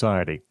Learning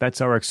Society. That's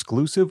our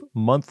exclusive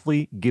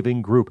monthly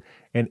giving group.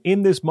 And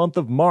in this month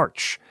of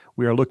March,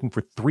 we are looking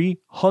for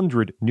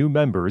 300 new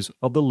members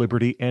of the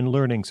Liberty and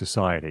Learning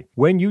Society.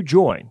 When you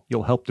join,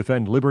 you'll help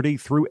defend liberty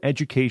through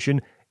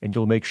education, and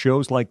you'll make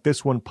shows like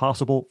this one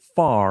possible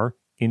far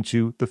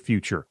into the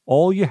future.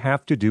 All you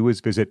have to do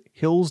is visit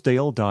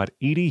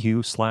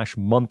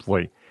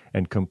hillsdale.edu/monthly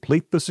and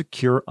complete the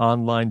secure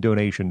online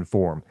donation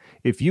form.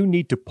 If you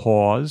need to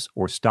pause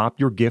or stop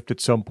your gift at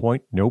some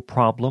point, no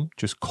problem.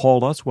 Just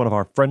call us. One of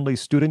our friendly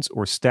students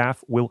or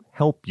staff will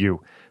help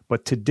you.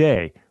 But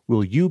today,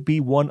 will you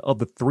be one of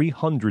the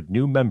 300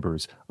 new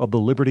members of the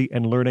Liberty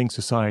and Learning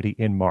Society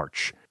in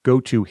March? Go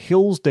to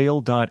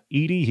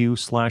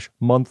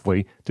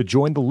hillsdale.edu/monthly to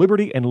join the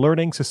Liberty and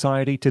Learning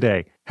Society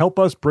today. Help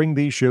us bring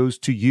these shows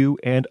to you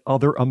and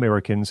other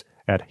Americans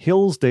at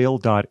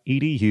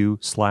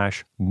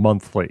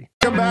hillsdale.edu/monthly.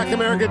 Welcome back,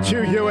 America. It's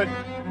Hugh Hewitt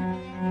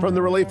from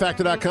the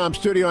ReliefFactor.com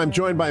studio. I'm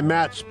joined by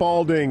Matt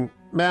Spalding.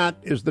 Matt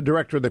is the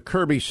director of the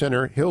Kirby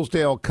Center,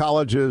 Hillsdale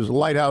College's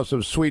lighthouse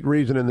of sweet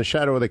reason in the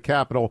shadow of the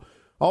Capitol.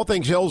 All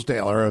things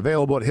Hillsdale are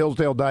available at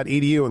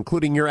hillsdale.edu,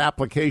 including your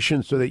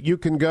application so that you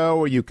can go,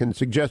 or you can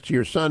suggest to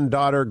your son,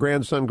 daughter,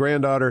 grandson,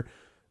 granddaughter,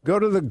 go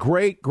to the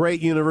great, great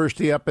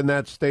university up in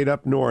that state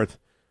up north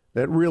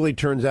that really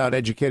turns out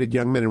educated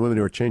young men and women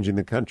who are changing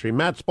the country.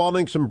 Matt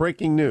Spalding, some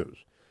breaking news.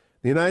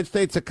 The United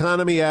States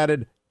economy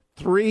added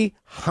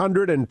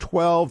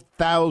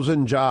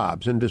 312,000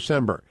 jobs in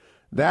December.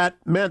 That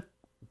meant,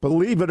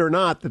 believe it or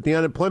not, that the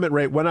unemployment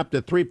rate went up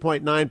to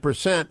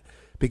 3.9%.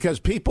 because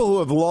people who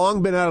have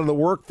long been out of the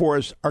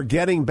workforce are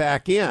getting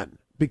back in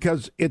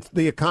because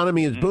the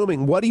economy is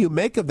booming. What do you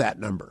make of that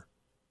number?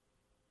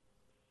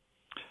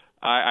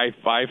 I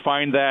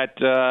find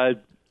that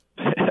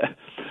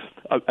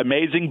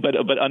amazing, but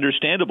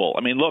understandable.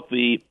 I mean, look,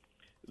 the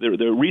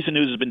recent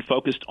news has been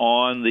focused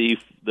on the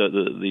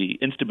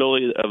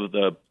instability of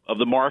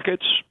the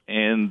markets,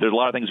 and there's a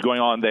lot of things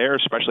going on there,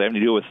 especially having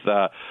to do with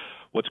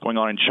what's going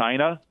on in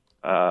China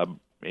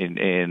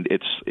and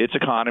its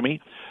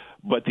economy.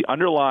 But the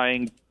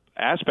underlying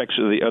aspects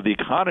of the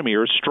economy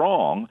are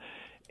strong,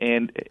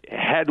 and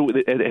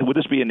would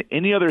this be in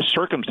any other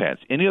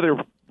circumstance,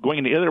 going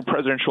into any other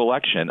presidential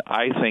election,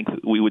 I think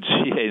we would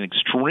see an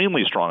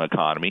extremely strong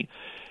economy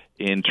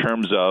in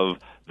terms of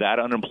that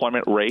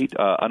unemployment rate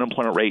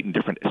in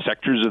different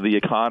sectors of the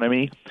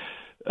economy,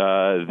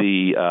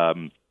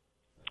 the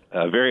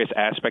various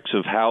aspects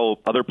of how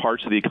other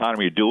parts of the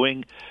economy are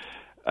doing.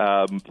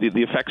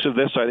 The effects of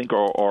this, I think,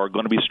 are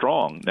going to be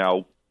strong.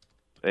 Now,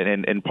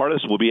 and part of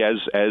this will be as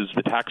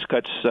the tax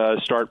cuts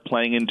start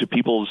playing into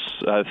people's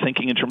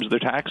thinking in terms of their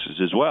taxes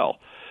as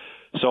well.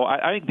 So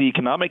I think the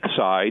economic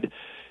side,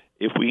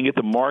 if we can get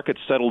the market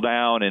settled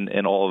down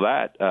and all of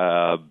that,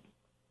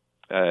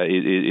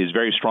 is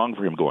very strong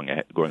for him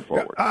going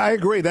forward. I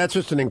agree. That's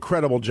just an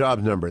incredible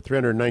jobs number,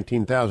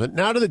 319,000.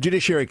 Now to the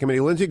Judiciary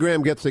Committee. Lindsey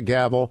Graham gets the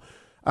gavel.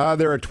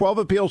 There are 12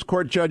 appeals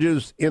court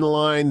judges in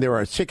line. There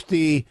are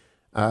 60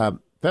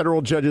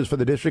 federal judges for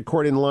the district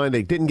court in line.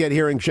 They didn't get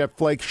hearings. Jeff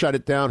Flake shut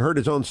it down, hurt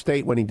his own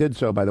state when he did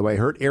so, by the way,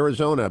 hurt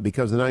Arizona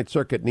because the Ninth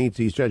Circuit needs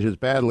these judges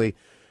badly.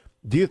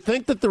 Do you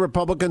think that the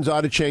Republicans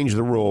ought to change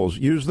the rules,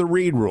 use the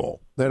Reid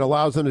rule that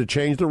allows them to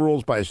change the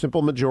rules by a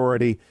simple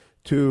majority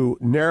to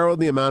narrow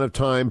the amount of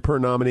time per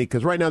nominee?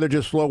 Because right now they're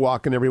just slow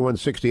walking everyone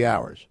 60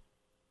 hours.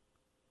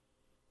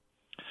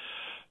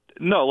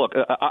 No, look,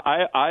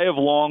 I have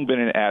long been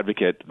an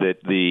advocate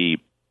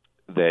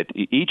that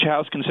each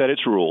house can set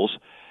its rules,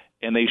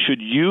 and they should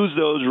use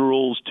those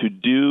rules to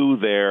do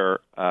their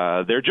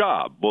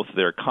job, both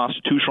their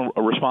constitutional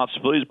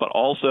responsibilities, but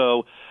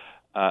also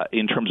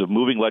in terms of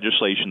moving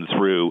legislation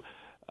through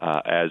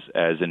as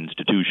an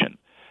institution.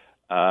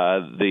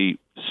 The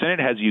Senate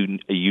has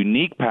a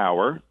unique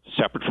power,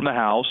 separate from the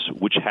House,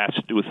 which has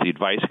to do with the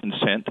advice and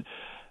consent,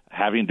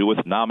 having to do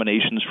with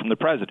nominations from the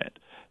president.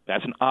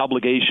 That's an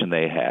obligation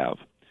they have.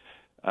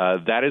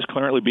 That is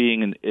currently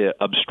being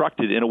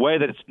obstructed in a way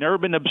that it's never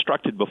been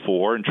obstructed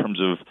before in terms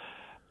of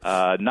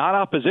not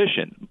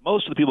opposition.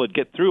 Most of the people that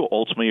get through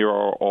ultimately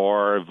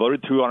are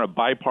voted through on a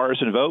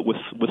bipartisan vote with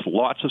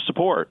lots of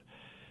support.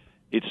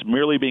 It's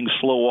merely being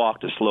slow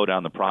walked to slow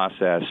down the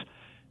process.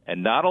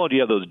 And not only do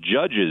you have those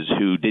judges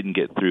who didn't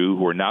get through,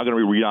 who are now going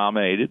to be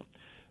renominated,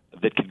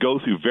 that could go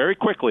through very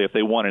quickly if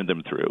they wanted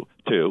them through,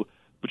 too,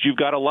 but you've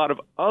got a lot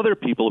of other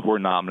people who are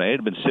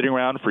nominated, been sitting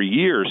around for a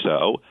year or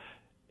so,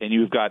 and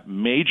you've got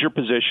major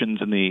positions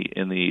in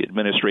the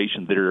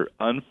administration that are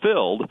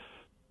unfilled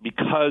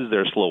because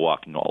they're slow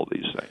walking all of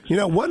these things. You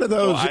know, one of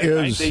those I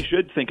think they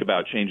should think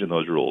about changing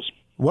those rules.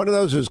 One of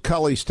those is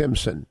Cully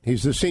Stimson.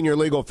 He's the senior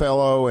legal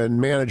fellow and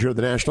manager of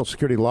the National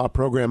Security Law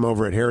Program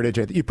over at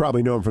Heritage. You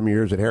probably know him from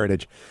years at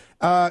Heritage.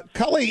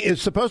 Cully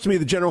is supposed to be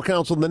the general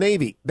counsel of the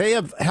Navy. They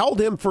have held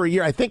him for a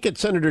year. I think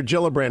it's Senator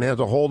Gillibrand has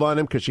a hold on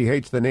him because she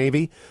hates the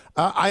Navy.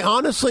 I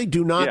honestly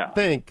do not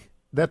think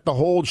that the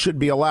hold should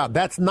be allowed.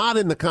 That's not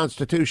in the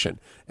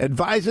Constitution.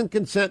 Advise and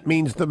consent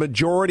means the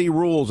majority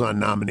rules on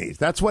nominees.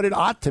 That's what it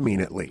ought to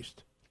mean, at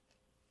least.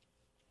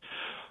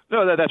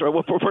 No, that's right.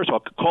 Well, first of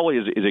all, Coley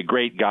is a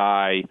great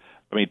guy.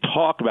 I mean,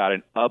 talk about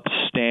an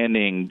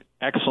upstanding,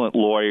 excellent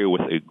lawyer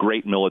with a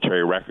great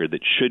military record that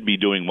should be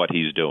doing what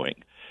he's doing.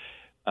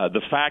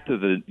 The fact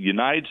that the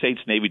United States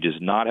Navy does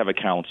not have a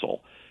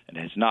counsel and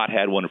has not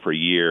had one for a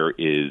year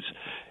is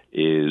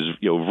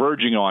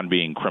verging on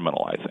being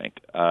criminal. I think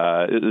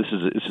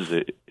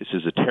this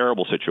is a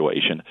terrible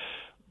situation.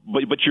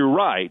 But you're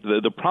right.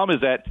 The problem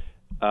is that.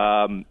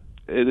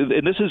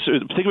 And this is,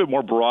 think of it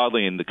more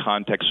broadly in the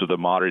context of the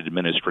modern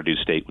administrative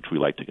state, which we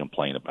like to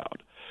complain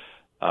about.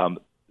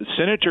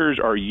 Senators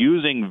are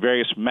using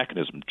various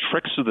mechanisms,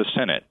 tricks of the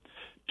Senate,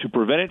 to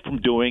prevent it from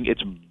doing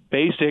its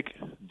basic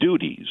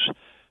duties,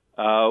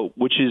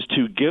 which is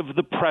to give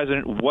the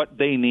president what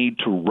they need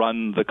to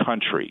run the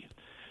country.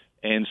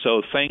 And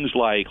so things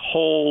like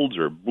holds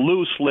or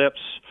blue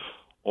slips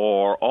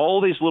or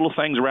all these little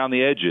things around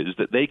the edges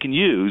that they can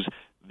use,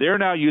 they're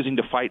now using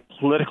to fight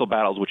political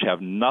battles which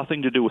have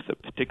nothing to do with the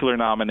particular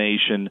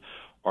nomination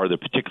or the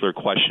particular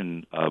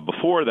question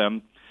before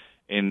them.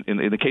 In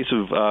the case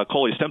of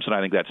Coley Stimson, I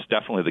think that's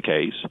definitely the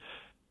case.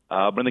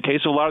 But in the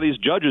case of a lot of these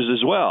judges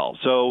as well.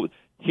 So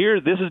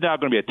here, this is now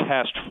going to be a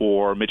test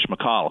for Mitch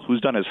McConnell, who's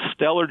done a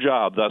stellar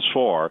job thus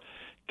far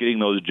getting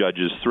those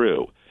judges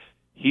through.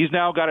 He's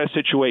now got a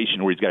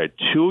situation where he's got a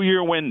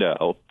 2-year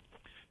window,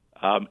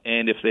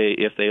 and if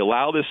they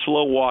allow this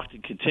slow walk to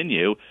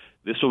continue,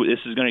 this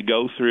is going to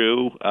go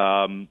through,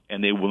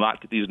 and they will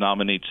not get these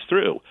nominees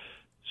through.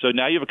 So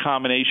now you have a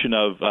combination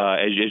of,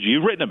 as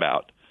you've written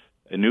about,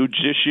 a new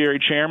judiciary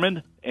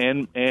chairman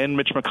and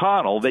Mitch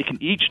McConnell. They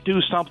can each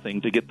do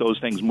something to get those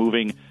things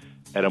moving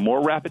at a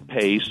more rapid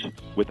pace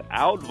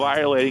without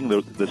violating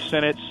the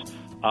Senate's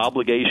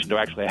obligation to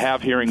actually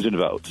have hearings and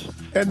votes.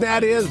 And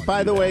that is,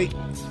 by the way,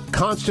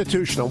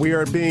 constitutional. We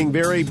are being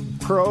very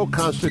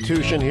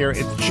pro-Constitution here.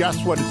 It's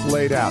just what it's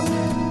laid out.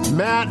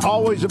 Matt,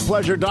 always a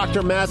pleasure.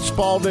 Dr. Matt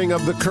Spalding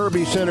of the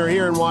Kirby Center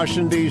here in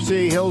Washington,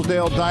 D.C.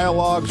 Hillsdale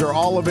Dialogues are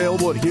all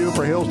available at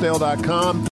HughforHillsdale.com.